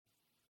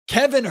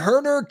Kevin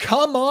Huerter,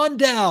 come on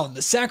down.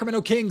 The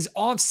Sacramento Kings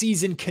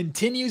offseason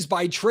continues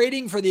by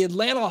trading for the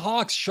Atlanta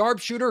Hawks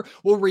sharpshooter.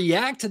 We'll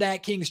react to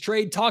that Kings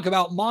trade, talk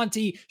about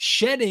Monty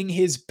shedding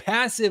his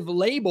passive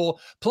label.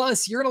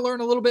 Plus, you're going to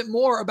learn a little bit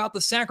more about the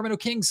Sacramento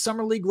Kings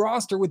Summer League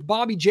roster with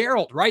Bobby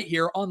Gerald right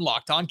here on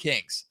Locked On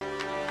Kings.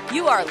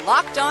 You are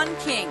Locked On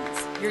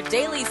Kings, your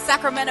daily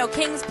Sacramento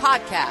Kings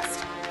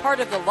podcast, part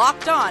of the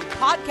Locked On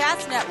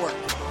Podcast Network,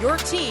 your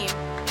team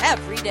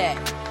every day.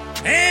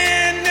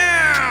 And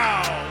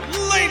now,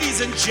 ladies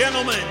and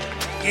gentlemen,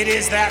 it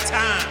is that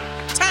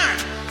time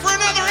for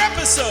another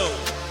episode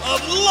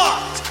of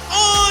Locked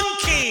On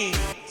Kings.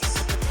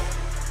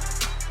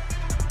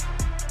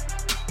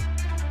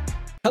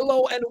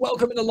 Hello and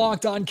welcome into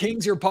Locked On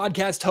Kings, your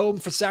podcast home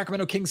for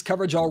Sacramento Kings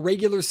coverage all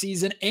regular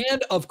season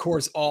and, of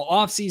course, all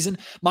offseason.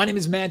 My name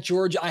is Matt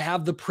George. I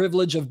have the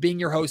privilege of being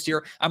your host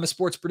here. I'm a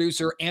sports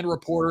producer and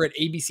reporter at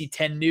ABC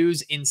 10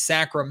 News in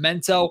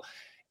Sacramento.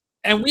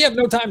 And we have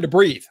no time to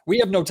breathe. We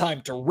have no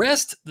time to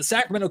rest. The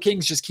Sacramento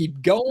Kings just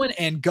keep going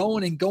and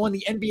going and going.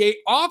 The NBA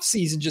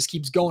offseason just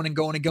keeps going and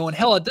going and going.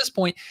 Hell, at this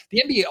point,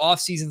 the NBA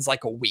offseason is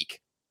like a week.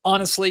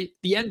 Honestly,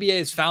 the NBA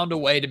has found a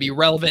way to be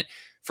relevant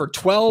for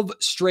 12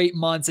 straight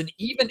months. And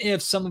even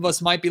if some of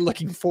us might be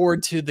looking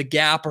forward to the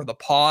gap or the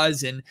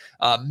pause in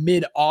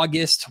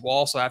mid-August, we'll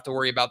also have to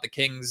worry about the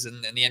Kings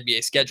and the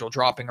NBA schedule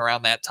dropping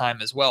around that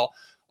time as well.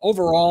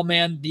 Overall,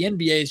 man, the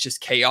NBA is just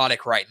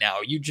chaotic right now.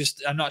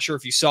 I'm not sure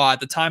if you saw at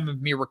the time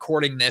of me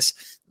recording this,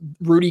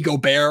 Rudy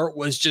Gobert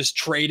was just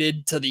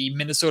traded to the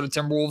Minnesota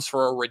Timberwolves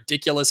for a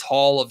ridiculous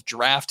haul of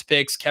draft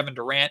picks. Kevin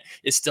Durant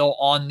is still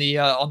on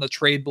the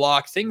trade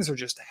block. Things are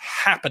just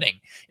happening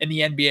in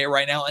the NBA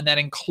right now, and that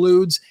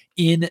includes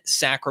in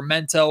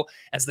Sacramento,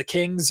 as the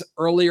Kings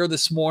earlier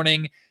this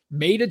morning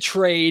made a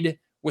trade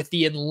with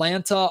the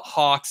Atlanta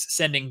Hawks,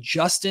 sending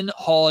Justin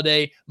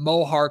Holiday,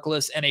 Mo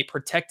Harkless, and a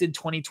protected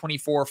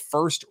 2024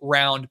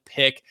 first-round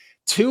pick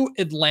to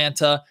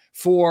Atlanta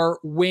for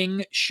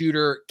wing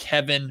shooter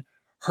Kevin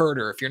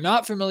Huerter. If you're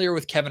not familiar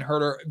with Kevin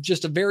Huerter,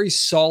 just a very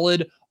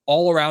solid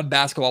all-around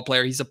basketball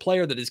player. He's a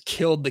player that has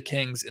killed the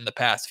Kings in the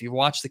past. If you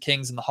watch the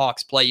Kings and the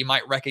Hawks play, you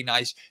might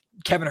recognize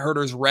Kevin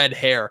Huerter's red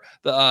hair.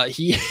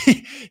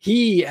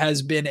 He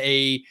has been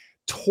a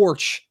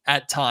torch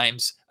at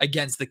times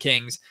against the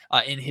Kings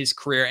in his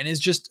career, and is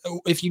just,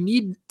 if you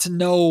need to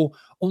know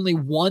only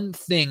one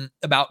thing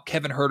about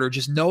Kevin Huerter,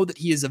 just know that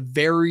he is a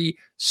very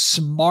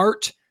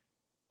smart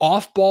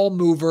off-ball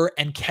mover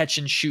and catch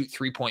and shoot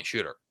three-point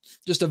shooter.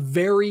 Just a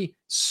very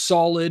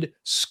solid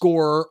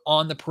scorer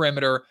on the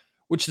perimeter,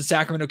 which the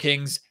Sacramento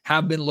Kings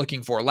have been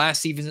looking for.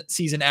 Last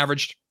season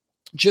averaged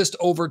just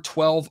over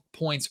 12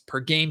 points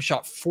per game,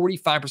 shot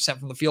 45%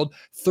 from the field,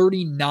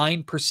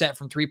 39%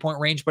 from three-point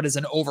range, but is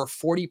an over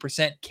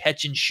 40%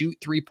 catch and shoot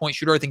three-point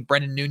shooter. I think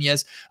Brendan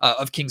Nunez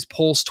of Kings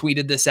Pulse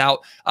tweeted this out,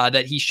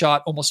 that he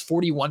shot almost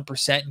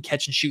 41% in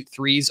catch and shoot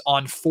threes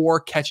on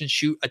 4 catch and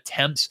shoot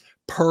attempts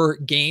per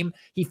game.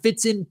 He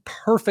fits in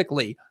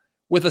perfectly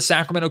with the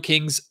Sacramento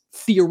Kings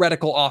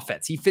theoretical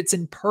offense. He fits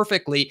in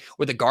perfectly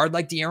with a guard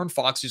like De'Aaron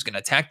Fox, who's going to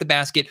attack the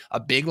basket, a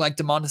big like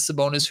Domantas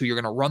Sabonis, who you're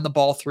going to run the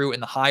ball through in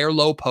the high or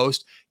low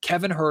post.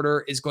 Kevin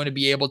Huerter is going to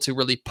be able to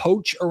really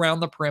poach around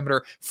the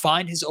perimeter,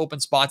 find his open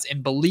spots,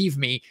 and believe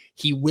me,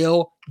 he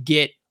will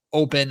get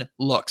open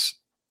looks.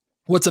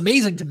 What's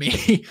amazing to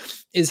me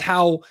is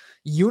how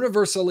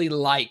universally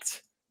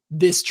liked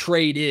this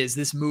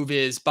move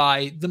is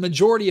by the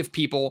majority of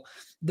people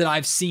that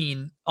I've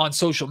seen on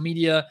social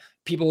media.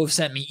 People have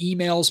sent me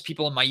emails,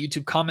 people in my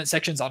YouTube comment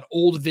sections on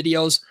old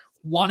videos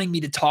wanting me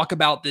to talk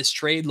about this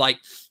trade. Like,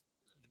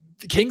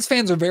 the Kings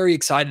fans are very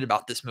excited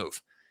about this move,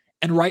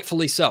 and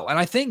rightfully so. And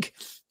I think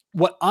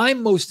what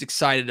I'm most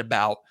excited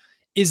about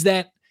is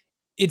that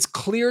it's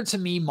clear to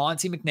me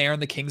Monty McNair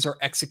and the Kings are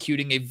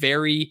executing a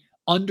very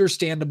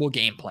understandable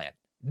game plan.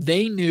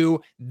 They knew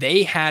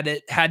they had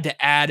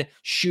to add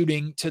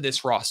shooting to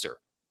this roster.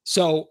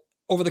 So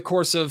over the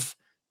course of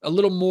a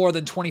little more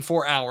than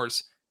 24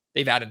 hours,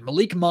 they've added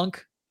Malik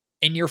Monk,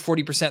 a near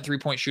 40%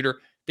 three-point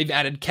shooter. They've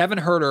added Kevin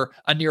Huerter,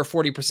 a near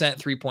 40%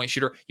 three-point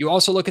shooter. You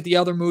also look at the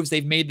other moves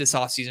they've made this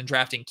offseason,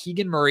 drafting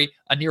Keegan Murray,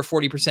 a near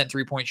 40%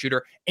 three-point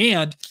shooter,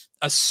 and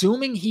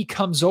assuming he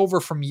comes over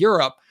from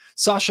Europe,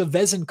 Sasha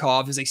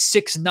Vezenkov is a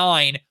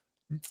 6'9",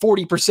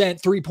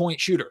 40% three-point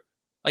shooter.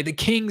 Like, the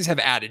Kings have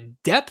added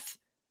depth.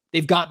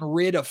 They've gotten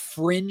rid of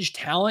fringe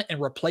talent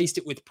and replaced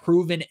it with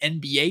proven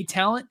NBA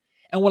talent.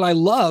 And what I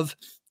love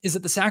is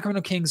that the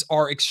Sacramento Kings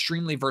are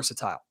extremely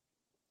versatile.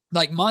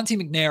 Like, Monty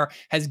McNair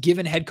has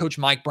given head coach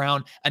Mike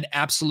Brown an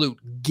absolute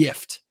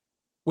gift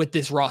with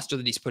this roster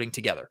that he's putting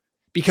together,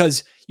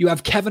 because you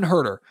have Kevin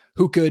Huerter,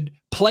 who could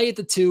play at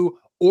the 2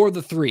 or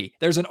the 3.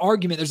 There's an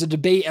argument, there's a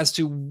debate as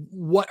to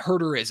what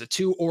Huerter is, a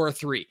 2 or a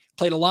 3.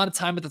 Played a lot of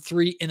time at the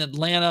 3 in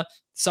Atlanta.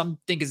 Some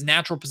think his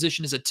natural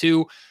position is a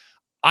 2.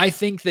 I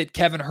think that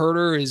Kevin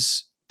Huerter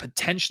is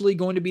potentially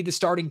going to be the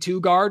starting 2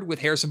 guard with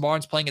Harrison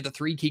Barnes playing at the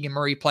 3, Keegan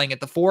Murray playing at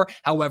the 4.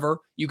 However,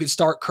 you could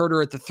start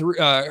Herder at the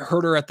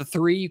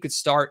 3. You could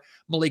start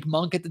Malik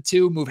Monk at the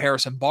 2, move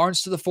Harrison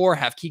Barnes to the 4,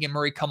 have Keegan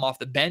Murray come off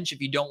the bench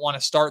if you don't want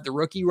to start the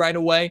rookie right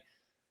away.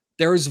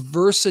 There's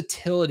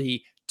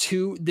versatility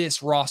to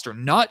this roster,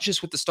 not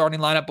just with the starting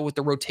lineup, but with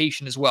the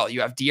rotation as well.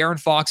 You have De'Aaron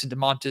Fox and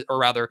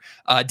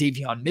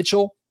Davion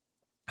Mitchell,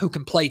 who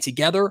can play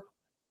together,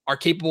 are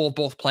capable of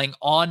both playing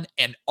on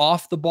and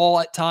off the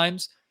ball at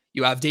times.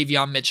 You have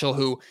Davion Mitchell,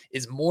 who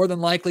is more than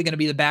likely going to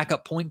be the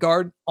backup point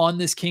guard on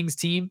this Kings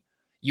team.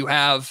 You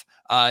have,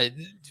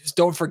 just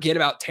don't forget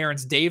about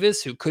Terrence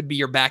Davis, who could be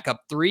your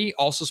backup 3,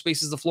 also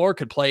spaces the floor,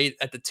 could play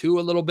at the 2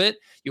 a little bit.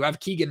 You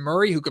have Keegan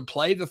Murray, who could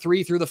play the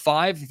 3 through the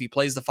 5. If he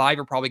plays the 5,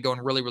 you're probably going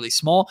really, really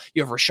small.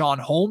 You have Rashawn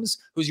Holmes,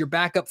 who's your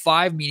backup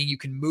 5, meaning you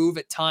can move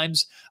at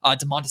times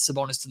Domantas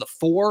Sabonis to the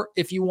 4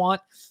 if you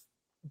want.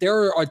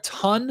 There are a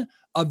ton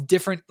of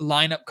different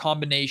lineup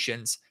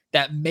combinations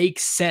that make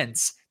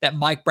sense that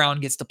Mike Brown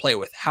gets to play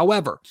with.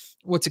 However,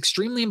 what's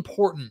extremely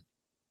important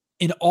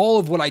in all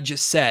of what I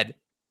just said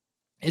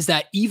is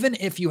that even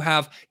if you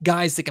have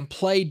guys that can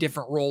play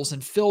different roles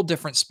and fill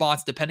different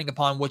spots depending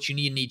upon what you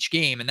need in each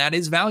game, and that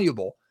is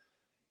valuable,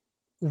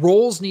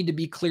 roles need to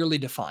be clearly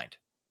defined.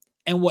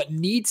 And what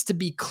needs to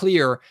be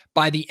clear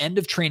by the end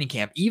of training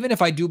camp, even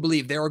if I do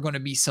believe there are going to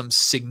be some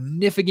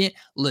significant,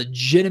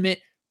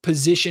 legitimate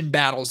position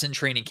battles in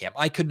training camp,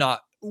 I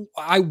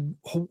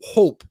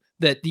hope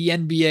that the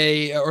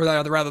NBA, or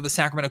rather the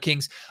Sacramento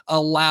Kings,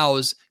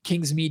 allows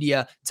Kings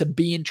media to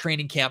be in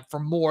training camp for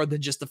more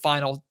than just the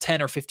final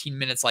 10 or 15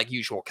 minutes like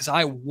usual, because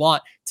I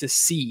want to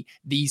see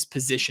these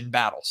position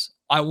battles.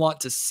 I want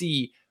to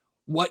see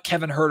what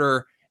Kevin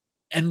Huerter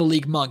and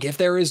Malik Monk, if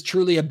there is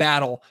truly a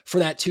battle for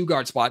that 2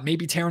 guard spot,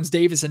 maybe Terrence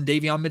Davis and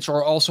Davion Mitchell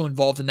are also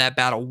involved in that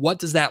battle. What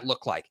does that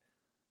look like?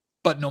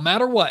 But no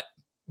matter what,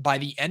 by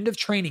the end of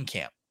training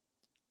camp,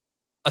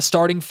 a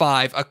starting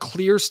 5, a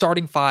clear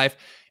starting 5,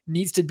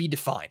 needs to be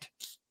defined.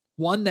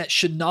 One that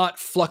should not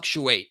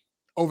fluctuate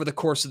over the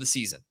course of the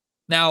season.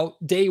 Now,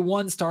 day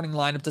 1 starting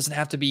lineup doesn't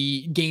have to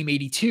be game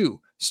 82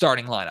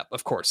 starting lineup.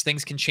 Of course,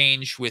 things can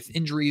change with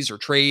injuries or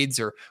trades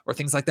or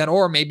things like that.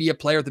 Or maybe a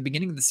player at the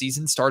beginning of the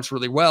season starts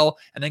really well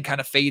and then kind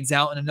of fades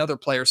out and another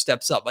player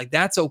steps up. Like,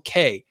 that's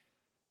okay.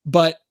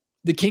 But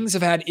the Kings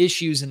have had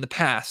issues in the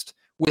past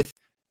with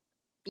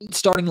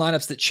starting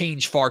lineups that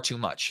change far too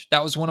much.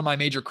 That was one of my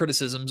major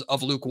criticisms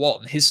of Luke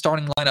Walton. His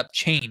starting lineup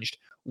changed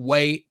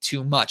way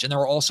too much. And there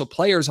were also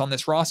players on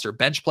this roster,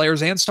 bench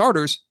players and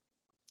starters,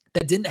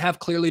 that didn't have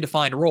clearly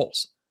defined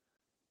roles.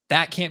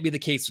 That can't be the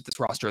case with this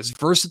roster. As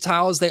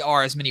versatile as they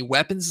are, as many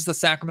weapons as the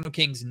Sacramento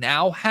Kings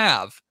now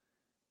have,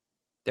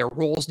 their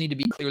roles need to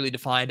be clearly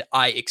defined.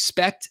 I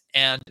expect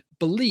and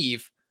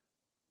believe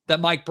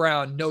that Mike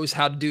Brown knows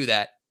how to do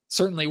that,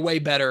 certainly way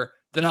better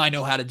than I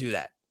know how to do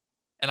that.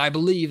 And I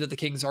believe that the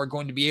Kings are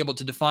going to be able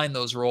to define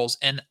those roles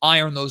and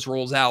iron those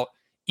roles out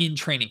in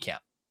training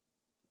camp.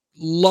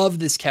 Love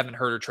this Kevin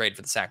Huerter trade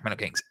for the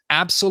Sacramento Kings.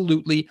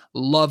 Absolutely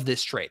love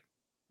this trade.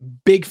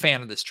 Big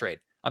fan of this trade.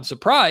 I'm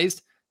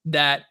surprised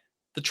that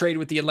the trade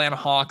with the Atlanta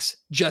Hawks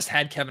just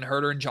had Kevin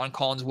Huerter and John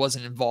Collins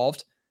wasn't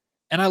involved.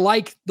 And I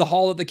like the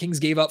haul that the Kings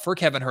gave up for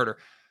Kevin Huerter.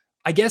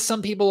 I guess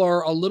some people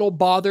are a little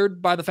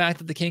bothered by the fact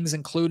that the Kings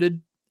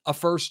included a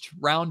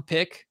first-round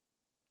pick.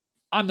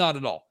 I'm not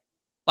at all.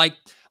 Like,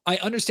 I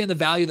understand the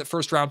value that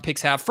first-round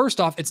picks have. First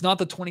off, it's not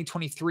the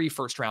 2023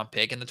 first-round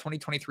pick, and the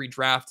 2023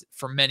 draft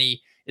for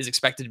many is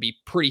expected to be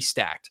pretty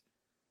stacked.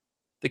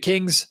 The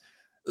Kings,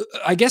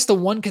 I guess the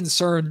one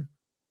concern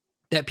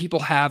that people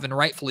have, and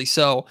rightfully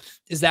so,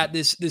 is that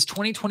this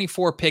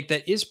 2024 pick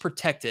that is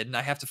protected, and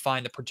I have to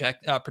find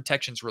the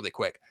protections really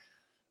quick.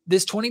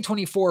 This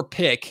 2024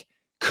 pick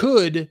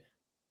could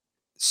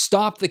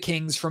stop the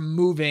Kings from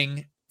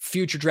moving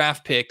future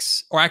draft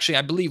picks, or actually,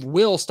 I believe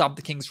will stop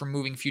the Kings from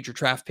moving future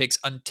draft picks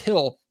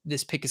until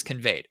this pick is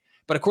conveyed.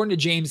 But according to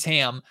James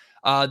Ham,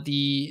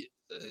 the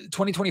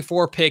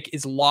 2024 pick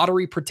is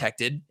lottery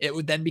protected. It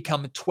would then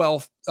become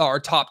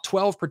top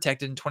 12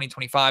 protected in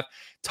 2025,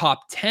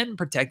 top 10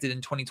 protected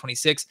in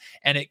 2026,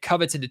 and it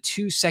covets into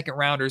 2 second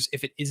rounders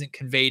if it isn't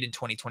conveyed in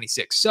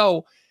 2026.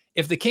 So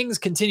if the Kings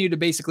continue to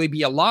basically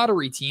be a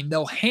lottery team,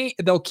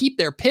 they'll keep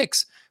their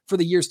picks for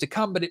the years to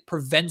come, but it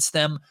prevents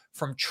them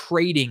from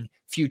trading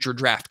future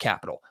draft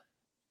capital.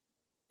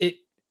 It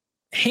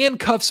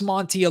handcuffs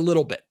Monty a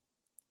little bit,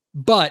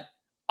 but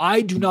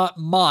I do not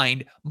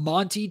mind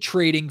Monty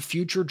trading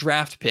future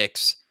draft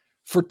picks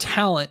for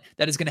talent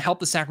that is going to help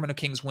the Sacramento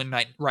Kings win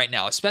right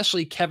now,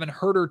 especially Kevin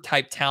Huerter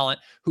type talent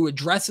who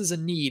addresses a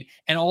need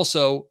and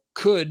also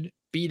could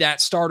be that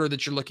starter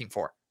that you're looking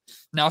for.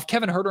 Now, if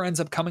Kevin Huerter ends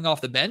up coming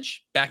off the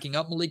bench, backing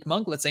up Malik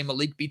Monk, let's say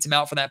Malik beats him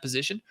out for that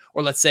position,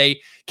 or let's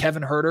say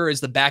Kevin Huerter is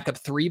the backup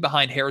 3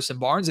 behind Harrison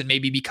Barnes and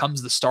maybe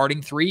becomes the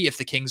starting 3 if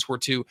the Kings were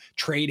to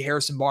trade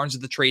Harrison Barnes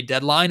at the trade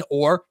deadline,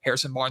 or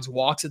Harrison Barnes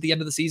walks at the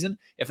end of the season.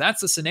 If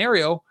that's the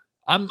scenario,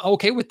 I'm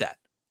okay with that.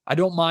 I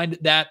don't mind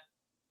that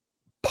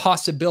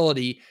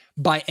possibility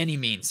by any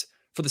means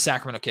for the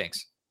Sacramento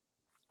Kings.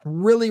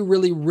 Really,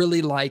 really,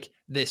 really like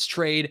this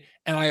trade,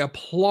 and I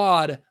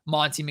applaud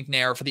Monte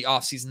McNair for the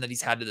offseason that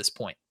he's had to this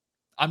point.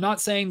 I'm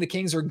not saying the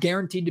Kings are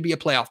guaranteed to be a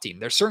playoff team.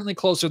 They're certainly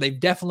closer. They've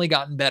definitely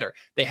gotten better.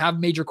 They have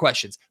major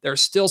questions. There are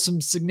still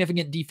some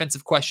significant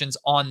defensive questions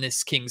on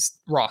this Kings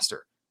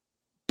roster.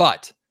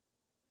 But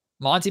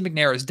Monte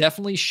McNair has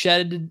definitely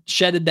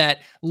shedded that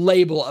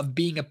label of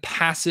being a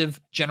passive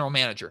general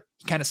manager.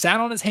 He kind of sat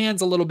on his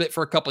hands a little bit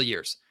for a couple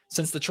years.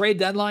 Since the trade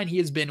deadline, he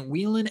has been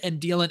wheeling and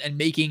dealing and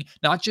making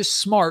not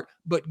just smart,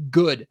 but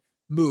good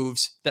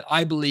moves that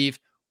I believe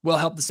will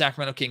help the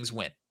Sacramento Kings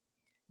win.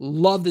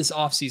 Love this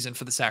offseason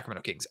for the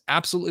Sacramento Kings.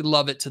 Absolutely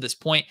love it to this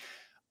point.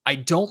 I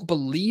don't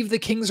believe the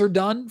Kings are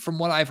done. From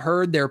what I've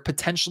heard, they're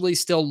potentially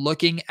still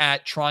looking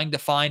at trying to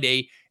find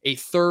a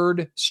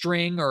third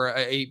string or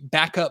a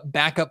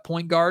backup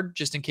point guard,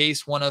 just in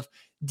case one of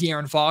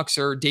De'Aaron Fox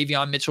or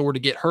Davion Mitchell were to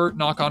get hurt,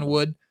 knock on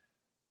wood.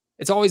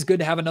 It's always good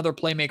to have another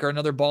playmaker,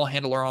 another ball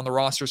handler on the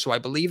roster. So I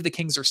believe the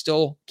Kings are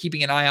still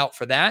keeping an eye out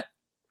for that,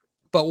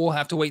 but we'll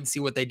have to wait and see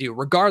what they do.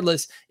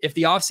 Regardless, if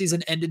the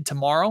offseason ended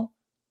tomorrow,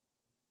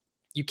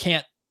 you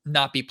can't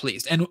not be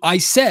pleased. And I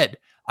said,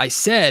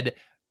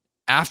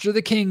 after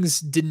the Kings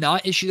did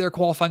not issue their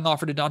qualifying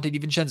offer to Donte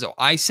DiVincenzo,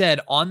 I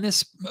said on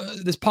this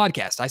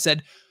podcast, I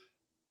said,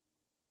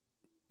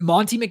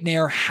 Monte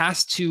McNair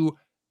has to,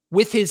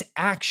 with his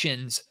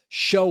actions,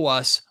 show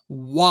us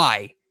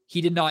why he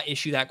did not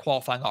issue that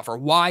qualifying offer,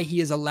 why he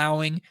is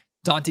allowing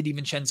Donte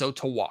DiVincenzo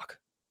to walk.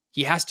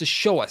 He has to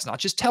show us, not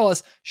just tell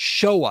us,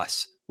 show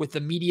us with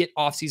immediate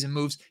offseason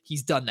moves.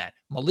 He's done that.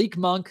 Malik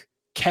Monk,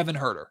 Kevin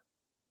Huerter.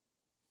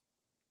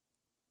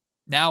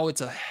 Now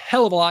it's a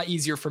hell of a lot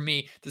easier for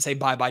me to say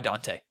bye-bye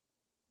Donte.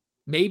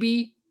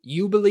 Maybe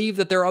you believe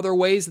that there are other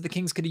ways that the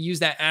Kings could use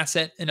that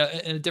asset in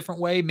a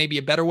different way, maybe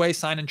a better way,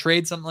 sign and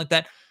trade, something like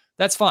that.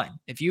 That's fine.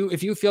 If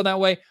you feel that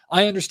way,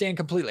 I understand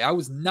completely. I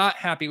was not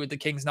happy with the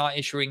Kings not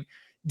issuing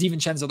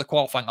DiVincenzo the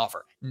qualifying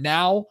offer.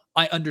 Now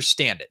I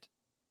understand it.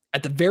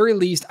 At the very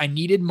least, I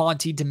needed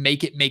Monty to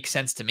make it make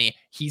sense to me.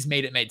 He's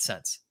made it make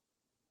sense.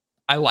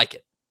 I like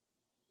it.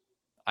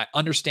 I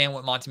understand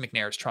what Monte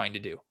McNair is trying to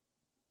do.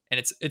 And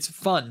it's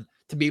fun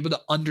to be able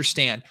to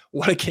understand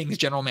what a Kings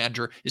general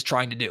manager is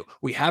trying to do.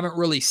 We haven't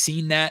really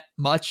seen that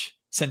much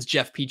since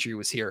Jeff Petrie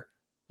was here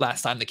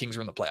last time the Kings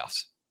were in the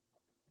playoffs.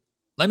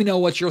 Let me know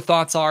what your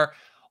thoughts are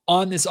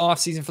on this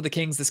offseason for the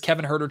Kings, this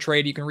Kevin Huerter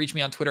trade. You can reach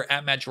me on Twitter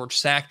at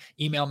MattGeorgeSack.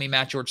 Email me,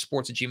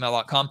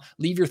 mattgeorgesports@gmail.com.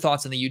 Leave your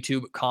thoughts in the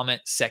YouTube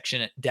comment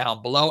section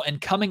down below.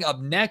 And coming up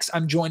next,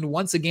 I'm joined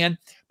once again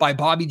by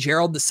Bobby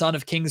Gerald, the son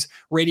of Kings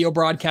radio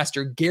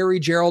broadcaster Gary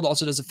Gerald.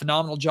 Also does a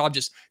phenomenal job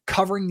just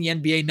covering the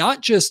NBA, not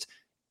just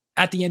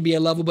at the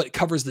NBA level, but it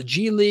covers the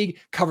G League,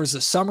 covers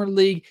the Summer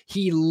League.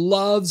 He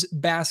loves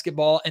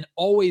basketball and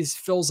always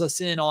fills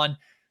us in on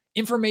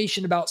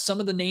information about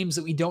some of the names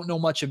that we don't know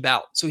much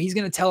about. So he's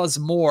going to tell us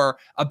more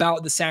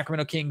about the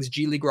Sacramento Kings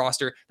G League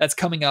roster. That's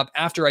coming up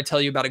after I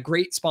tell you about a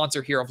great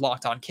sponsor here of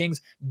Locked On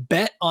Kings,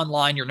 Bet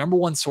Online, your number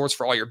one source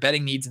for all your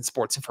betting needs and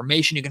sports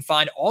information. You can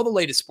find all the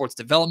latest sports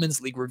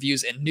developments, league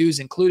reviews, and news,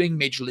 including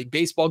Major League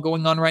Baseball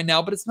going on right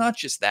now. But it's not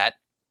just that.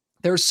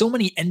 There are so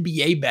many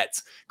NBA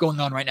bets going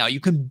on right now. You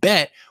can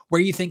bet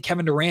where you think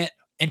Kevin Durant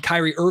and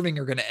Kyrie Irving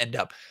are going to end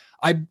up.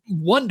 I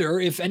wonder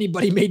if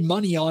anybody made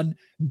money on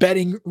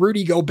betting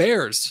Rudy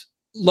Gobert's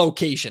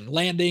location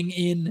landing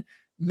in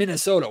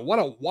Minnesota. What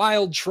a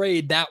wild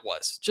trade that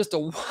was. Just a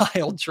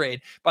wild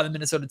trade by the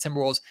Minnesota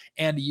Timberwolves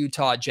and the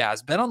Utah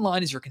Jazz.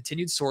 BetOnline is your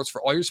continued source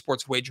for all your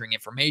sports wagering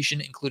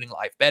information, including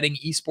live betting,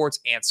 esports,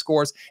 and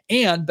scores.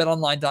 And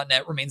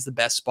betonline.net remains the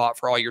best spot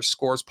for all your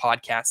scores,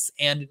 podcasts,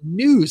 and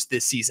news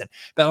this season.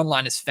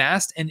 BetOnline is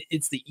fast, and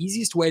it's the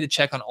easiest way to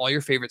check on all your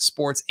favorite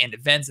sports and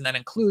events, and that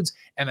includes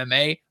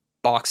MMA,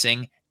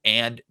 boxing,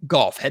 and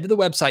golf. Head to the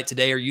website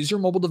today or use your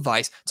mobile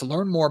device to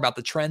learn more about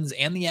the trends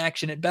and the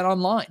action at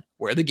BetOnline,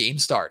 where the game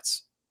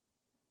starts.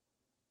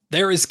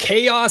 There is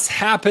chaos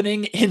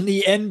happening in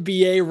the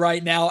NBA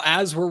right now.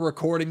 As we're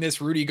recording this,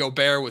 Rudy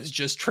Gobert was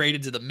just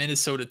traded to the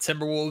Minnesota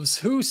Timberwolves.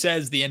 Who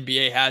says the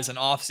NBA has an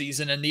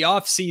offseason? And the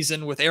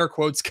offseason, with air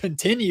quotes,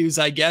 continues,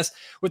 I guess,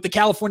 with the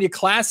California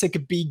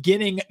Classic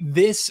beginning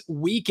this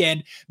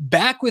weekend.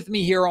 Back with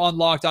me here on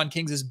Locked On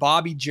Kings is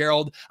Bobby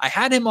Gerald. I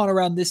had him on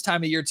around this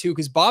time of year too,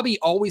 because Bobby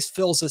always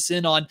fills us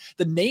in on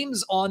the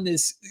names on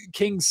this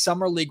Kings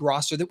Summer League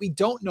roster that we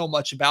don't know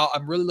much about.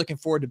 I'm really looking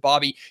forward to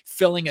Bobby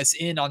filling us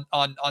in on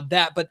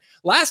that. But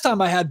last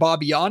time I had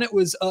Bobby on, it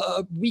was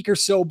a week or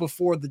so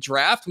before the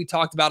draft. We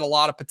talked about a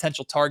lot of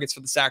potential targets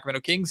for the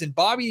Sacramento Kings, and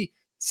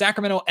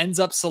Sacramento ends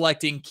up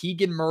selecting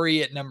Keegan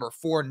Murray at number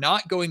 4,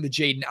 not going the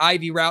Jaden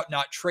Ivey route,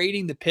 not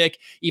trading the pick,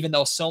 even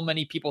though so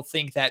many people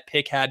think that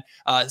pick had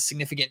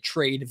significant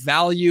trade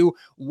value.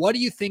 What do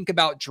you think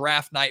about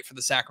draft night for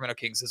the Sacramento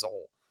Kings as a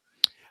whole?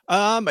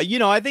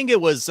 I think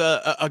it was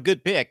a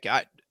good pick.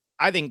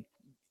 I think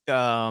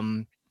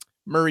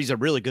Murray's a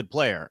really good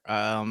player.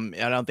 I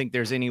don't think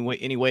there's any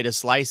way to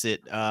slice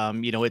it.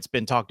 It's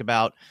been talked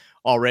about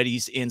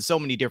already in so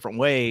many different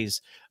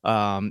ways.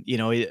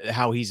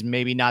 How he's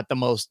maybe not the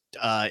most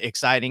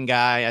exciting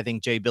guy. I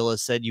think Jay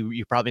Billis said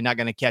you're probably not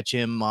going to catch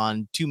him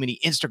on too many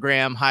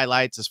Instagram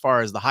highlights as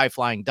far as the high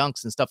flying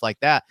dunks and stuff like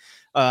that.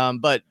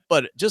 But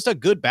just a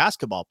good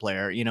basketball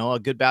player, a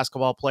good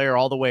basketball player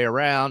all the way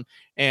around,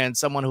 and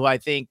someone who I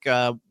think,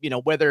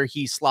 whether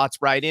he slots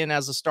right in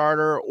as a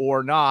starter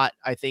or not,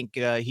 I think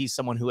he's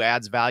someone who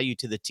adds value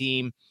to the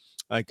team,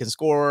 can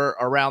score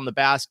around the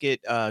basket,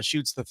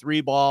 shoots the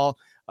three ball,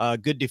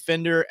 good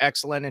defender,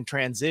 excellent in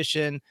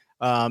transition.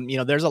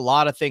 There's a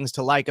lot of things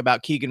to like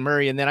about Keegan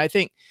Murray. And then I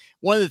think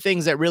one of the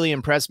things that really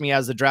impressed me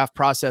as the draft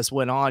process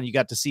went on, you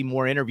got to see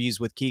more interviews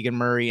with Keegan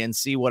Murray and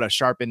see what a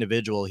sharp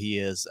individual he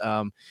is.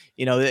 And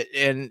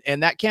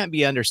that can't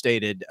be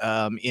understated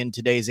in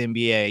today's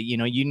NBA.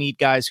 You need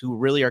guys who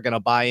really are going to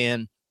buy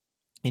in.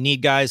 You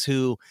need guys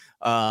who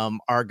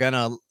are going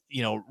to,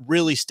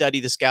 really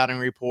study the scouting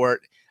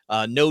report,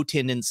 know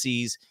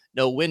tendencies,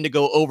 know when to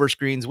go over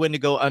screens, when to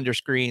go under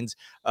screens.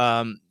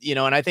 And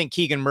I think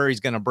Keegan Murray's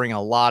going to bring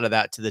a lot of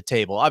that to the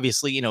table.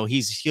 Obviously,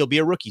 he'll be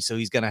a rookie, so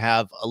he's going to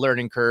have a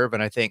learning curve.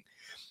 And I think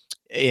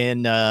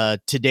in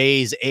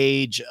today's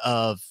age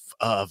of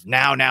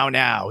now,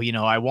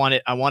 I want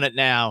it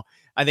now.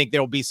 I think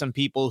there'll be some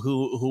people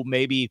who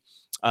maybe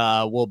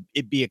will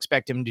be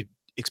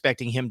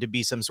expecting him to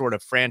be some sort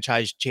of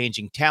franchise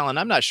changing talent.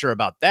 I'm not sure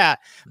about that,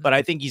 but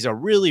I think he's a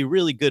really,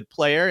 really good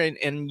player.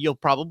 And you'll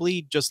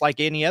probably, just like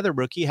any other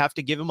rookie, have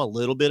to give him a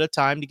little bit of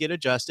time to get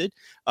adjusted.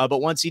 But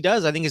once he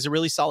does, I think he's a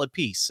really solid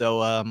piece.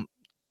 So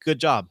good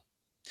job.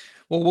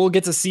 Well, we'll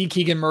get to see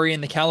Keegan Murray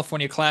in the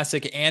California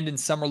Classic and in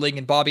Summer League.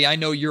 And Bobby, I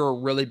know you're a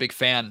really big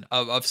fan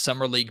of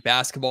Summer League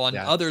basketball, and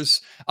others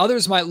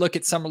might look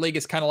at Summer League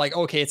as kind of like,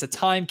 okay, it's a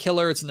time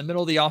killer. It's in the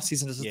middle of the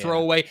offseason. It's a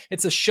throwaway.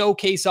 It's a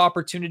showcase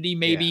opportunity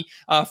maybe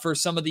for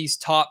some of these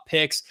top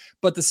picks.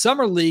 But the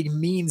Summer League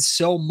means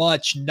so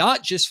much,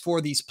 not just for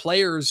these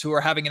players who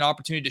are having an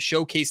opportunity to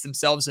showcase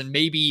themselves and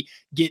maybe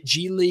get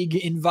G League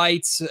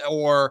invites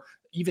or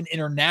even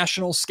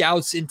international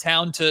scouts in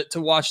town to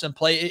watch them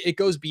play. It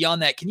goes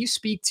beyond that. Can you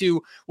speak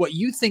to what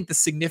you think the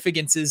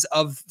significance is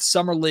of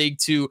Summer League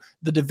to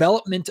the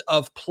development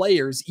of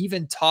players,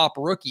 even top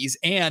rookies,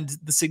 and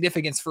the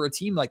significance for a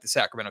team like the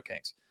Sacramento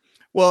Kings?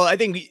 Well, I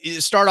think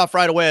start off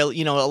right away. A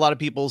lot of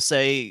people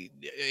say,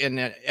 and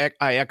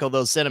I echo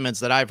those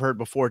sentiments that I've heard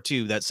before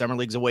too, that Summer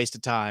League's a waste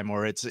of time,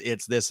 or it's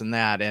this and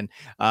that. And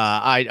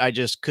I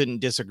just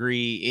couldn't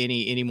disagree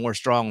any more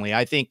strongly.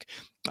 I think,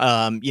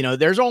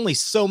 there's only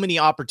so many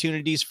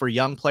opportunities for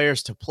young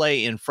players to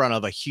play in front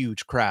of a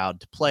huge crowd,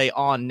 to play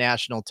on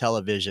national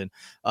television.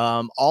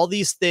 All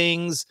these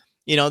things,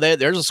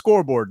 there's a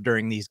scoreboard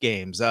during these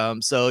games.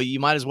 So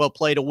you might as well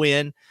play to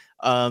win.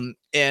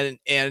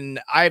 And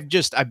I've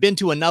been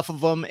to enough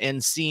of them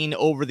and seen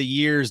over the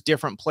years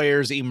different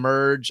players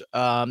emerge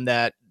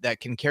that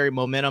can carry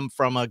momentum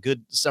from a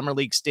good Summer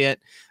League stint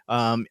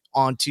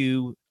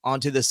onto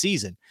the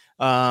season.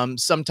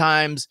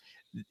 Sometimes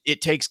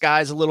it takes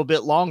guys a little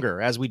bit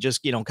longer, as we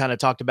just kind of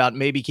talked about.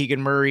 Maybe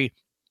Keegan Murray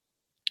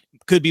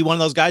could be one of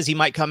those guys. He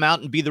might come out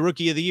and be the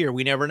rookie of the year.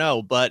 We never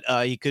know, but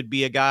he could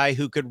be a guy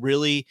who could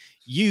really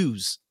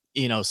use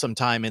some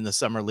time in the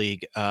Summer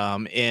League.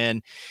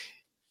 And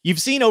you've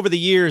seen over the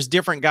years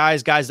different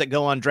guys that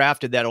go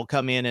undrafted that'll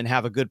come in and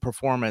have a good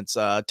performance.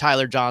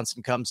 Tyler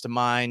Johnson comes to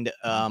mind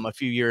a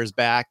few years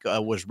back,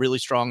 was really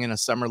strong in a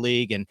Summer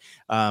League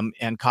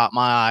and caught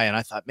my eye. And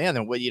I thought,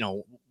 man,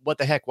 what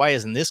the heck? Why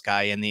isn't this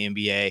guy in the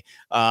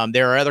NBA?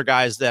 There are other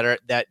guys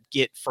that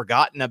get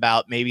forgotten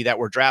about, maybe that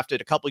were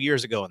drafted a couple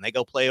years ago and they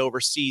go play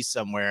overseas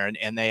somewhere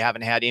and they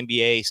haven't had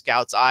NBA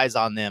scouts' eyes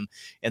on them,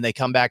 and they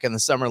come back in the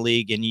Summer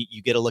League and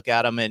you get a look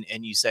at them and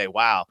you say,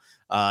 wow.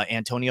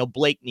 Antonio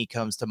Blakeney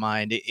comes to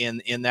mind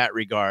in that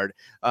regard.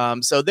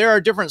 So there are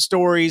different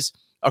stories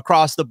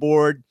across the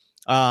board.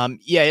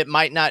 It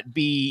might not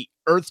be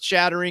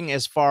earth-shattering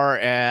as far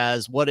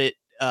as what it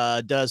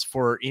does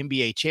for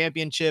NBA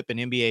championship and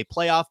NBA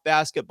playoff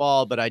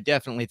basketball, but I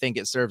definitely think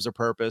it serves a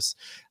purpose.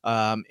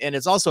 And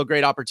it's also a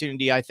great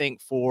opportunity, I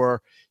think,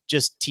 for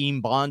just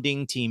team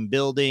bonding, team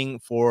building,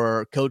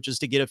 for coaches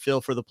to get a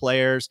feel for the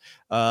players,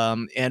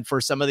 and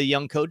for some of the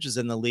young coaches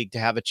in the league to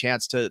have a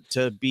chance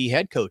to be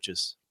head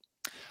coaches.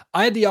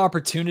 I had the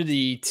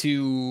opportunity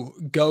to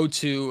go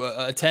to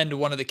attend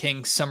one of the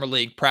Kings Summer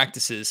League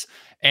practices,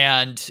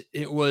 and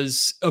it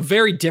was a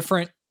very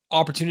different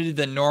opportunity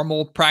than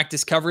normal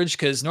practice coverage,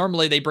 because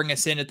normally they bring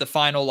us in at the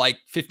final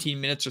 15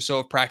 minutes or so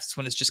of practice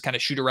when it's just kind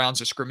of shoot arounds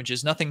or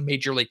scrimmages, nothing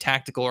majorly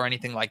tactical or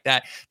anything like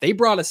that. They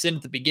brought us in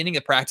at the beginning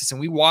of practice,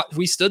 and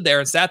we stood there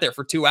and sat there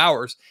for 2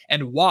 hours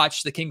and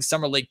watched the Kings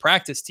Summer League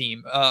practice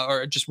team,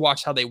 or just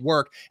watched how they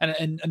work.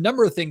 And a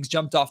number of things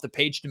jumped off the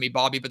page to me,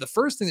 Bobby, but the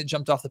first thing that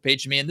jumped off the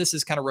page to me, and this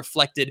is kind of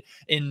reflected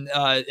in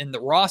the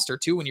roster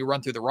too, when you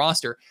run through the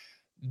roster,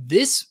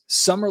 this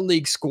Summer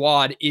League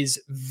squad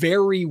is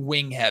very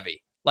wing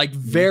heavy. like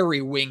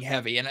very wing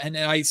heavy. And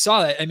I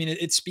saw that. I mean,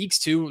 it speaks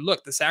to,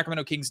 look, the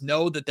Sacramento Kings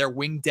know that their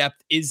wing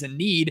depth is a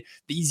need.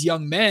 These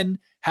young men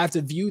have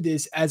to view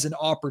this as an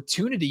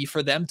opportunity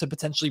for them to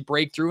potentially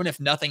break through. And if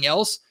nothing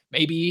else,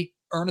 maybe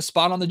earn a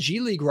spot on the G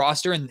League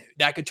roster, and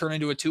that could turn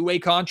into a two-way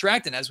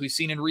contract. And as we've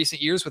seen in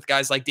recent years with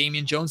guys like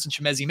Damian Jones and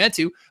Chimezie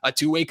Metu, a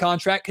two-way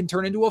contract can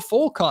turn into a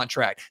full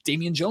contract.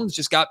 Damian Jones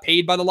just got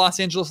paid by the Los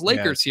Angeles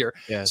Lakers here.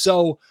 Yes.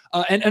 So,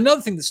 and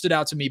another thing that stood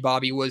out to me,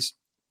 Bobby, was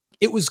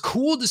it was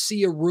cool to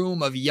see a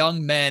room of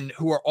young men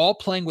who are all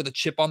playing with a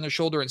chip on their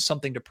shoulder and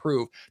something to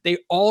prove. They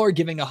all are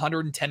giving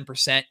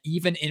 110%,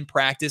 even in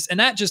practice. And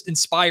that just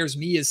inspires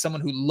me as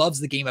someone who loves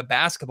the game of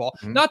basketball.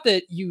 Not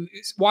that you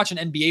watch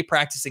an NBA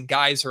practice and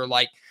guys are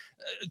like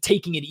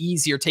taking it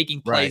easy or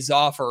taking plays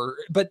off,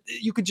 but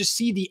you could just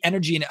see the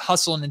energy and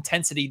hustle and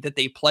intensity that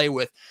they play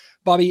with.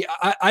 Bobby,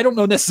 I don't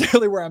know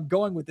necessarily where I'm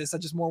going with this. I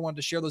just more wanted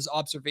to share those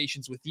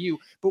observations with you.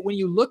 But when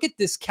you look at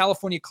this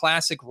California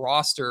Classic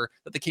roster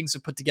that the Kings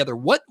have put together,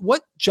 what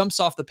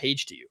jumps off the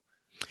page to you?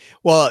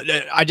 Well,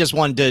 I just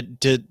wanted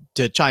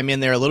to chime in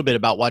there a little bit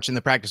about watching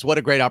the practice. What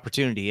a great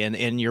opportunity.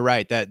 And you're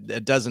right,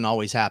 that doesn't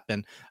always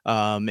happen.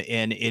 And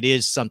it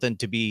is something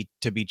to be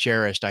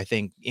cherished. I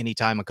think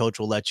anytime a coach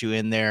will let you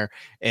in there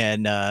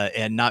and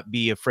not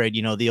be afraid,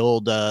 the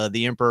old,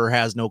 the emperor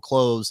has no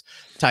clothes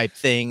type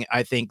thing,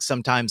 I think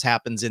sometimes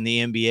happens in the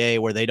NBA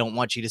where they don't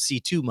want you to see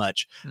too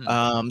much.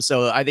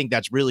 So I think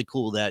that's really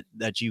cool that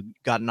you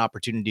got an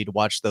opportunity to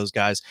watch those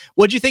guys.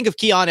 What'd you think of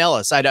Keon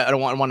Ellis? I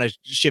don't want to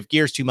shift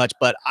gears too much,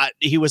 but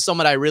he was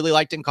someone I really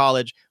liked in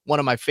college. One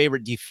of my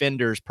favorite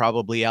defenders,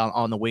 probably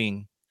on the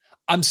wing.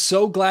 I'm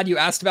so glad you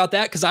asked about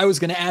that, because I was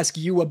going to ask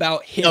you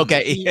about him.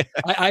 Okay.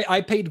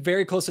 I paid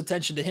very close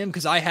attention to him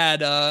because I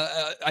had,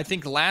 I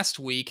think last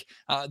week,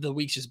 the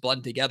weeks just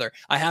blend together.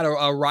 I had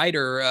a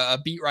writer, a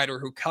beat writer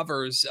who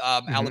covers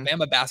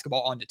Alabama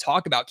basketball on to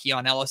talk about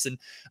Keon Ellis. And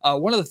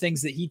one of the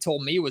things that he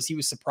told me was he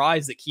was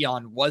surprised that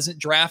Keon wasn't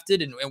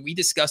drafted. And we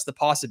discussed the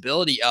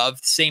possibility of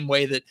the same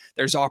way that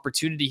there's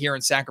opportunity here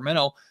in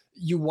Sacramento.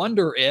 You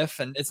wonder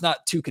if, and it's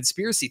not too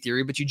conspiracy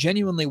theory, but you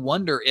genuinely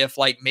wonder if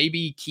like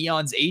maybe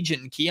Keon's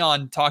agent and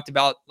Keon talked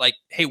about like,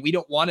 hey, we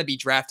don't want to be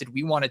drafted.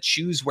 We want to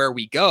choose where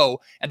we go.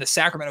 And the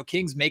Sacramento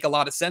Kings make a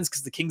lot of sense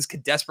because the Kings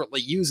could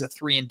desperately use a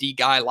 3-and-D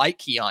guy like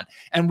Keon.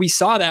 And we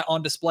saw that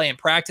on display in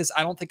practice.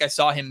 I don't think I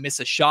saw him miss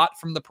a shot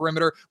from the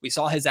perimeter. We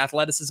saw his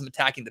athleticism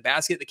attacking the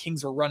basket. The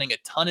Kings were running a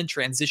ton in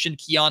transition.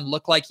 Keon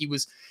looked like he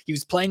was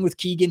playing with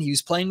Keegan. He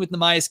was playing with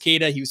Nehemias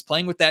Queta. He was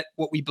playing with that,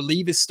 what we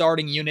believe is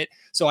starting unit.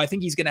 So I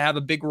think he's going to have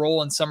a big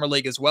role in Summer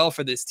League as well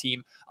for this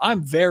team.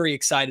 I'm very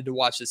excited to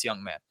watch this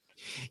young man.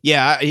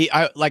 Yeah,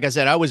 I like I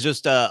said, I was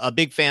just a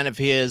big fan of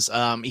his.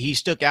 He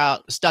stuck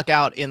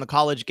out in the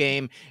college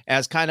game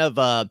as kind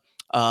of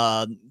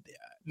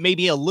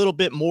maybe a little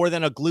bit more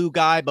than a glue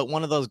guy, but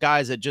one of those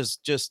guys that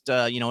just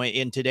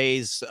in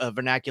today's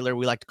vernacular,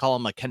 we like to call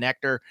him a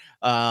connector.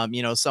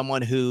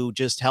 Someone who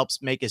just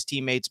helps make his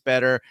teammates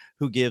better,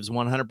 who gives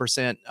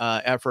 100%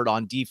 effort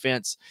on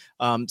defense.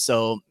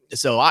 So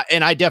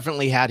I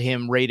definitely had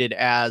him rated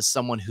as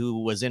someone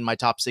who was in my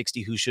top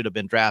 60 who should have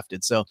been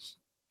drafted. So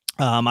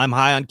I'm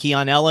high on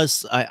Keon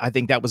Ellis. I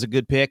think that was a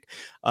good pick.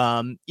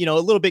 A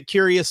little bit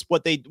curious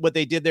what they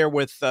did there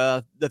with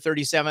the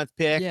 37th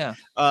pick. Yeah.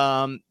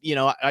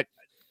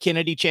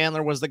 Kennedy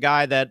Chandler was the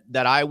guy that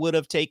I would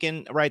have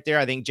taken right there.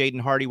 I think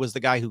Jaden Hardy was the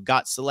guy who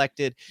got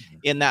selected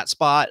in that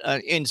spot.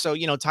 And so,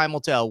 time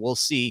will tell. We'll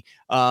see.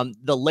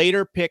 The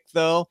later pick,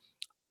 though,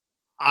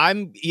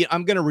 I'm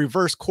going to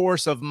reverse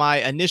course of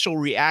my initial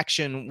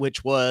reaction,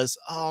 which was,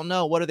 oh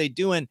no, what are they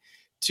doing?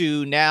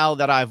 To now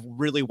that I've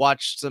really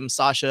watched some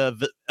Sasha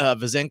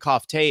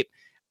Vezenkov tape,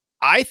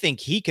 I think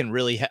he can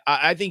really,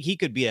 I think he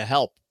could be a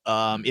help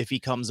if he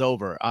comes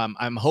over.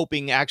 I'm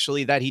hoping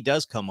actually that he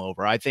does come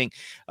over. I think,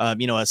 a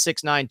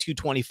 6'9",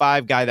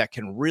 225 guy that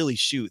can really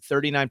shoot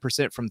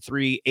 39% from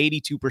three,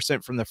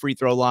 82% from the free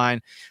throw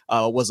line,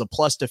 was a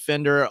plus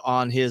defender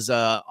on his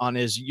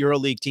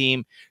EuroLeague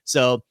team.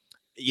 So,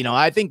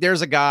 I think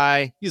there's a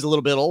guy, he's a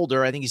little bit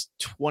older. I think he's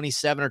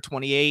 27 or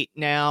 28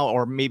 now,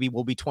 or maybe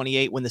will be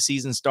 28 when the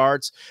season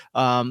starts.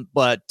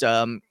 But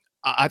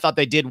I thought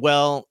they did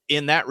well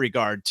in that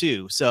regard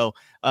too. So,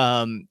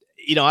 I'm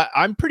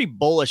pretty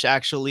bullish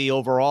actually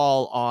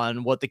overall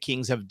on what the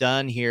Kings have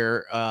done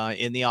here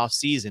in the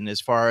offseason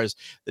as far as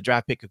the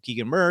draft pick of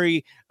Keegan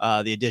Murray,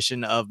 the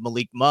addition of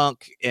Malik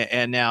Monk,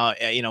 and now,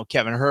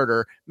 Kevin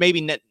Huerter.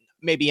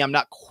 Maybe I'm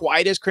not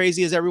quite as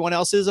crazy as everyone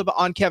else is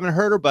on Kevin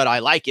Huerter, but I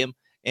like him.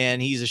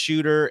 And he's a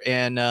shooter,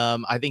 and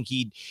I think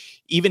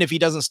even if he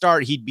doesn't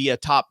start, he'd be a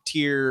top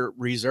tier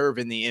reserve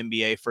in the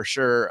NBA for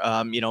sure.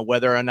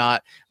 Whether or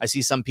not I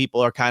see some people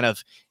are kind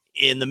of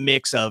in the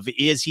mix of,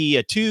 is he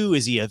a 2?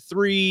 Is he a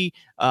 3?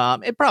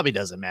 It probably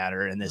doesn't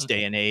matter in this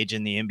day and age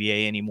in the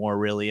NBA anymore,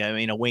 really. I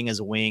mean, a wing is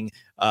a wing,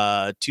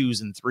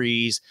 2s and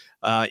 3s.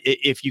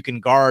 If you can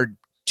guard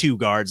 2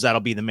 guards,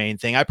 that'll be the main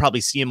thing. I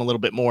probably see him a little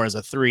bit more as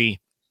a 3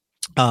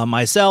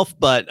 myself,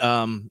 but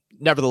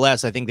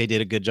nevertheless, I think they did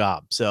a good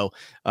job. So,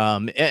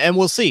 and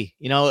we'll see.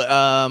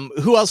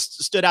 Who else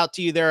stood out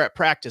to you there at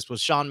practice?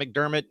 Was Sean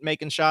McDermott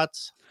making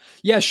shots?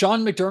 Yeah,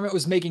 Sean McDermott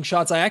was making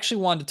shots. I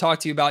actually wanted to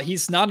talk to you about,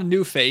 he's not a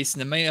new face,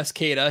 Neemias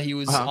Queta. He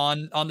was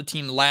on the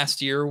team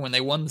last year when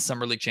they won the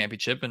Summer League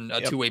championship, and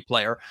a two-way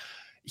player.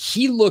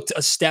 He looked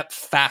a step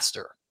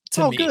faster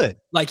to me. Good.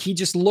 Like, he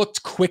just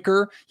looked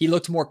quicker. He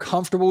looked more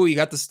comfortable. We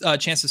got the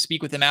chance to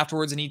speak with him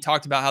afterwards, and he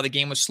talked about how the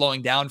game was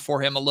slowing down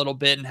for him a little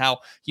bit and how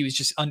he was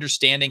just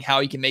understanding how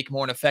he can make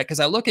more an effect.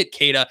 Because I look at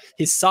Queta,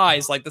 his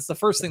size, like, that's the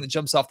first thing that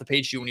jumps off the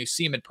page to you when you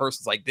see him in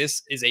person. It's like,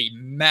 this is a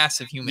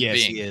massive human being.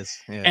 Yes, he is.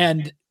 Yeah.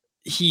 And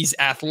he's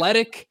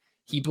athletic.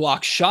 He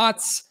blocks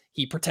shots.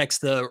 He protects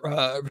the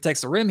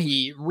rim.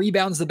 He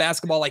rebounds the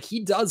basketball. Like, he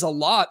does a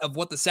lot of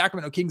what the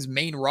Sacramento Kings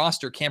main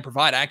roster can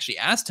provide. I actually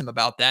asked him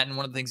about that, and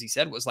one of the things he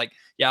said was like,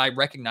 yeah, I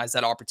recognize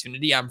that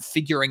opportunity. I'm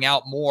figuring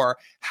out more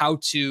how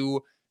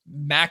to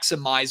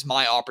maximize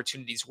my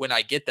opportunities when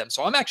I get them.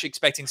 So I'm actually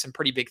expecting some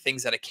pretty big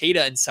things out of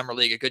Queta in Summer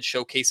League, a good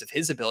showcase of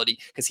his ability,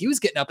 because he was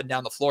getting up and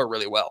down the floor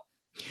really well.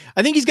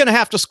 I think he's going to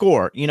have to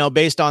score,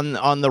 based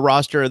on the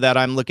roster that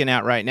I'm looking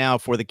at right now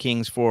for the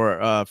Kings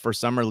for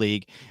Summer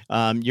League.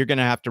 You're going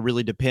to have to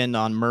really depend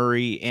on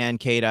Murray and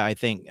Queta, I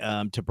think,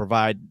 to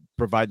provide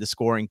the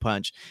scoring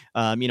punch.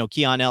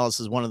 Keon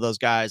Ellis is one of those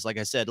guys, like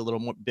I said, a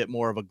little bit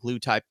more of a glue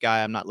type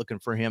guy. I'm not looking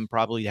for him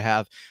probably to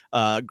have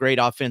great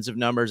offensive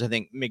numbers. I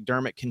think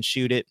McDermott can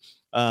shoot it.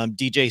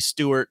 DJ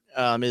Stewart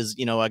is,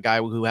 a guy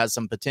who has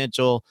some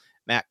potential.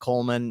 Matt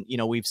Coleman,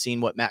 we've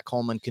seen what Matt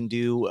Coleman can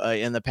do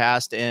in the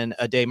past. And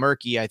Ade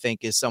Murkey, I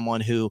think, is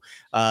someone who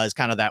is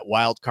kind of that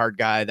wild card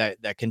guy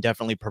that can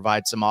definitely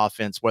provide some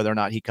offense, whether or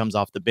not he comes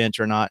off the bench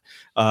or not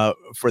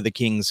for the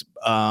Kings,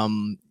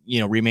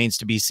 remains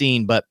to be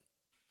seen. But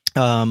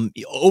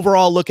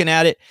overall, looking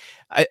at it,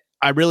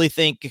 I really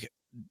think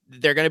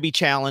they're going to be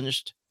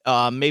challenged.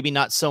 Maybe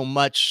not so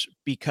much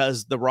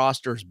because the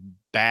roster's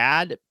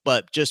bad,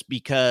 but just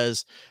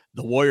because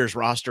the Warriors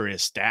roster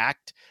is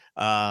stacked.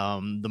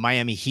 The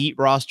Miami Heat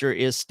roster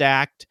is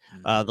stacked.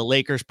 The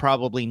Lakers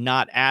probably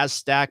not as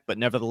stacked, but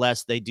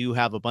nevertheless, they do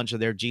have a bunch of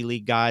their G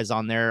League guys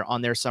on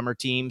their summer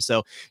team.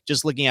 So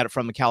just looking at it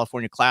from the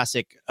California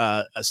Classic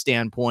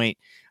standpoint,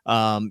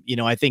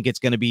 I think it's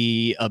going to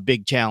be a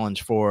big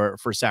challenge for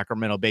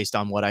Sacramento based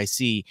on what I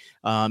see.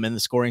 And the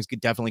scoring's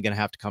definitely going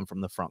to have to come from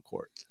the front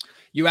court.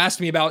 You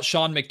asked me about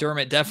Sean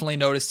McDermott. Definitely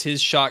noticed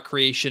his shot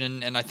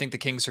creation, and I think the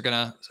Kings are going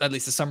to, at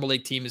least the Summer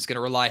League team is going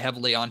to rely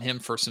heavily on him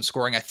for some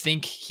scoring. I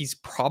think he's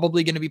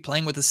probably going to be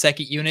playing with the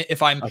second unit.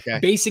 If I'm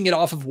basing it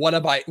off of what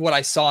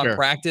I saw in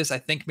practice, I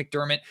think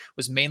McDermott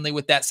was mainly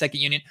with that second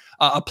unit.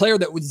 A player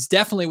that was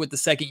definitely with the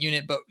second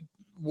unit, but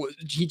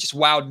he just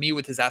wowed me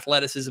with his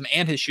athleticism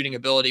and his shooting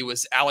ability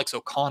was Alex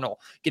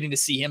O'Connell. Getting to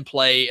see him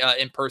play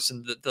in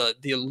person,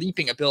 the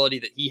leaping ability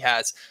that he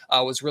has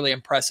was really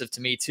impressive to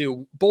me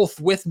too, both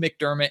with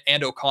McDermott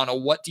and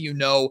O'Connell. What do you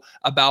know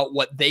about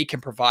what they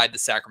can provide the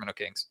Sacramento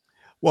Kings?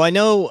 Well, I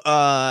know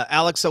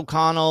Alex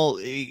O'Connell,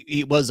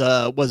 he was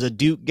a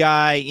Duke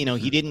guy.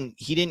 He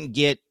didn't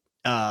get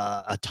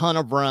a ton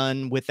of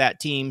run with that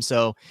team,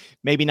 so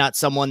maybe not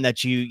someone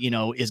that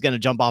is going to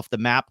jump off the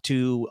map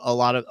to a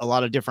lot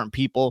of different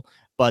people,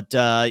 but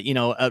a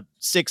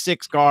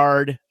 6'6"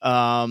 guard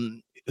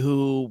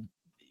who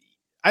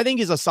I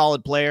think is a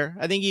solid player.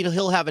 I think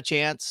he'll have a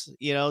chance,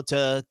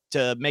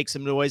 to make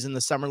some noise in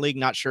the Summer League.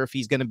 Not sure if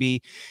he's going to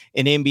be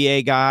an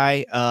NBA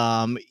guy.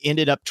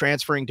 Ended up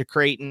transferring to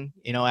Creighton,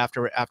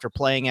 after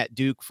playing at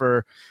Duke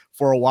for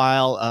a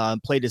while.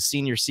 Played his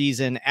senior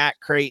season at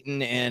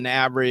Creighton and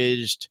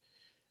averaged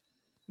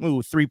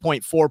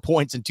 3.4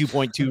 points and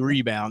 2.2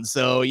 rebounds.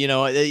 So,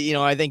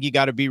 I think you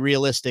got to be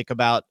realistic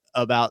about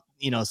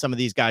some of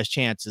these guys'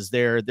 chances.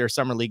 They're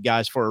Summer League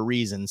guys for a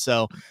reason.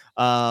 So,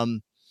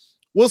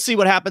 we'll see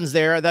what happens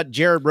there. That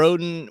Jared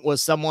Roden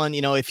was someone,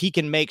 if he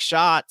can make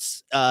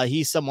shots,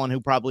 he's someone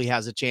who probably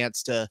has a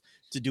chance to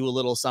do a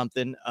little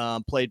something.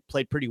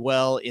 Played pretty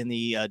well in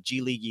the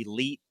G League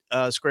Elite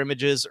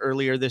scrimmages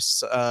earlier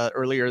this,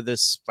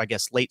 I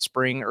guess, late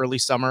spring, early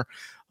summer,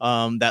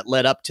 that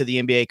led up to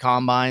the NBA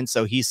Combine.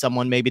 So he's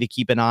someone maybe to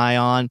keep an eye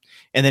on.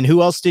 And then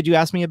who else did you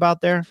ask me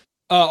about there?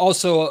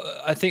 Also,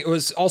 I think it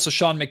was also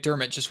Sean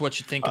McDermott, just what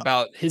you think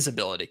about his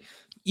ability.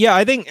 Yeah,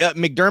 I think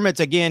McDermott's,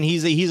 again,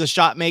 he's a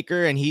shot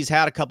maker, and he's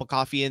had a cup of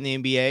coffee in the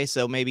NBA.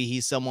 So maybe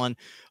he's someone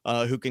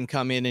who can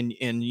come in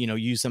and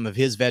use some of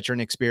his veteran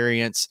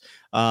experience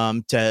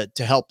to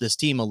help this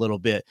team a little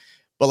bit.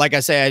 But like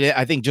I say,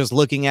 I think just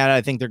looking at it,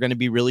 I think they're going to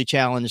be really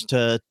challenged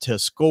to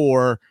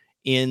score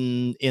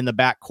in the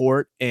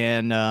backcourt,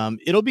 and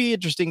it'll be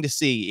interesting to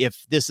see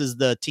if this is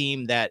the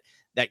team that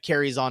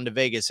carries on to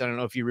Vegas. I don't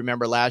know if you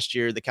remember last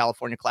year, the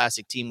California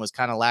Classic team was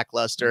kind of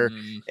lackluster.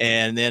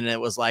 And then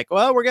it was like,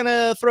 well, we're going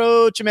to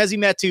throw Chimezie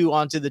Metu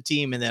onto the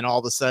team. And then all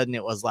of a sudden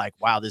it was like,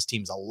 wow, this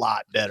team's a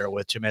lot better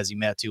with Chimezie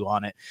Metu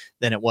on it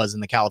than it was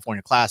in the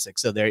California Classic.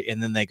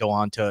 And then they go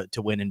on to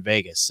win in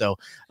Vegas. So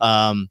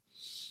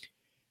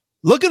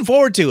Looking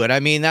forward to it. I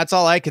mean, that's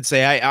all I could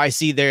say. I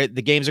see the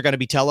games are going to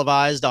be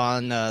televised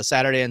on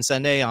Saturday and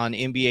Sunday on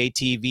NBA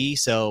TV.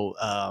 So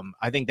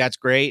I think that's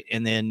great.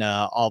 And then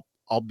I'll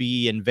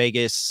be in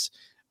Vegas.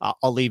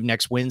 I'll leave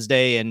next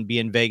Wednesday and be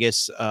in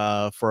Vegas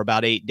for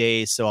about 8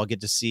 days. So I'll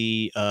get to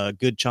see a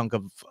good chunk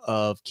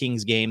of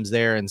Kings games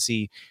there and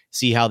see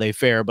how they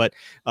fare. But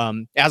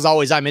as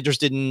always, I'm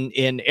interested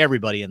in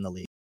everybody in the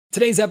league.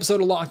 Today's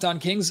episode of Locked On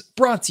Kings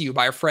brought to you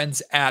by our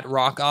friends at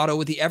Rock Auto.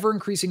 With the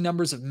ever-increasing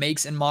numbers of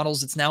makes and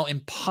models, it's now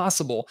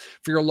impossible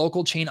for your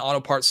local chain auto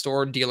parts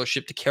store or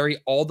dealership to carry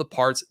all the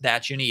parts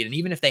that you need. And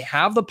even if they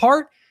have the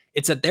part,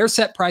 it's at their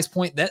set price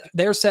point,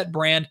 their set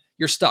brand,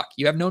 you're stuck.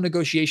 You have no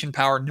negotiation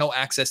power, no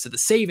access to the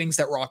savings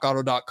that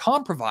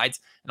rockauto.com provides,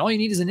 and all you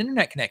need is an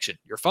internet connection.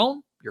 Your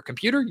phone, your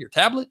computer, your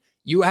tablet.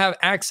 You have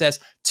access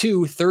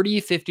to 30,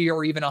 50,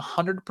 or even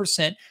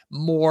 100%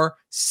 more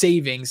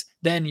savings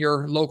than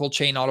your local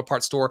chain auto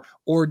parts store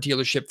or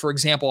dealership. For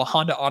example, a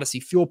Honda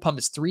Odyssey fuel pump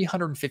is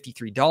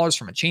 $353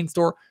 from a chain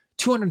store,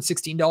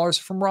 $216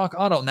 from Rock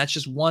Auto. And that's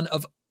just one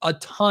of a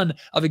ton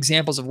of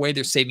examples of way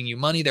they're saving you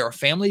money. They're a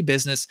family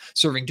business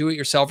serving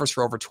do-it-yourselfers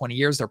for over 20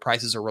 years. Their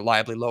prices are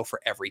reliably low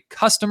for every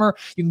customer.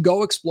 You can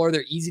go explore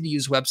their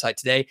easy-to-use website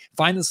today,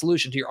 find the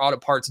solution to your auto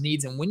parts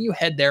needs, and when you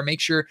head there,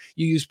 make sure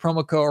you use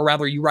promo code, or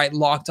rather you write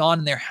Locked On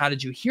in their How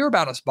Did You Hear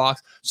About Us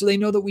box so they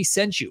know that we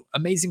sent you.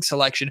 Amazing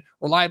selection,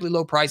 reliably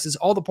low prices,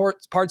 all the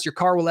parts your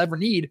car will ever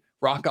need,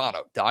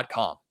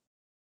 rockauto.com.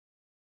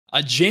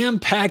 A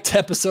jam-packed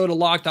episode of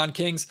Locked On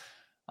Kings.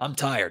 I'm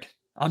tired,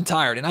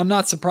 and I'm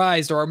not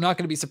surprised, or I'm not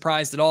going to be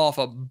surprised at all if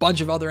a bunch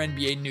of other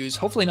NBA news,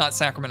 hopefully not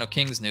Sacramento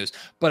Kings news,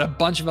 but a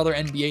bunch of other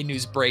NBA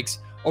news breaks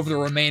over the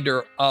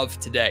remainder of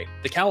today.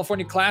 The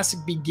California Classic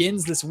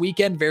begins this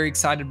weekend. Very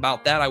excited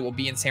about that. I will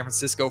be in San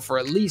Francisco for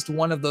at least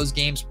one of those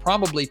games,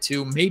 probably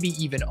two, maybe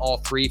even all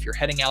three. If you're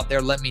heading out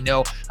there, let me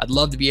know. I'd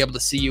love to be able to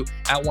see you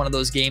at one of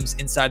those games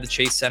inside the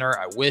Chase Center.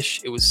 I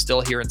wish it was still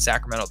here in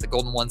Sacramento at the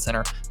Golden One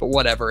Center, but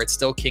whatever. It's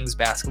still Kings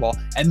basketball.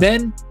 And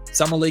then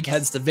Summer League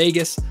heads to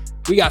Vegas.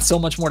 We got so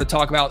much more to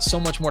talk about, so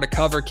much more to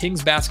cover.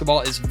 Kings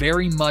basketball is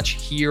very much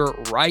here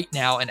right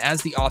now. And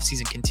as the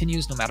offseason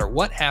continues, no matter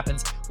what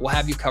happens, we'll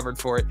have you covered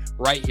for it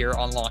right here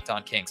on Locked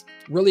On Kings.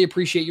 Really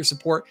appreciate your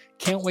support.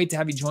 Can't wait to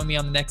have you join me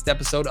on the next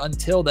episode.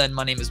 Until then,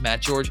 my name is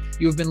Matt George.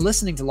 You have been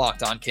listening to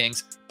Locked On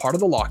Kings, part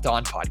of the Locked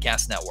On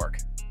Podcast Network.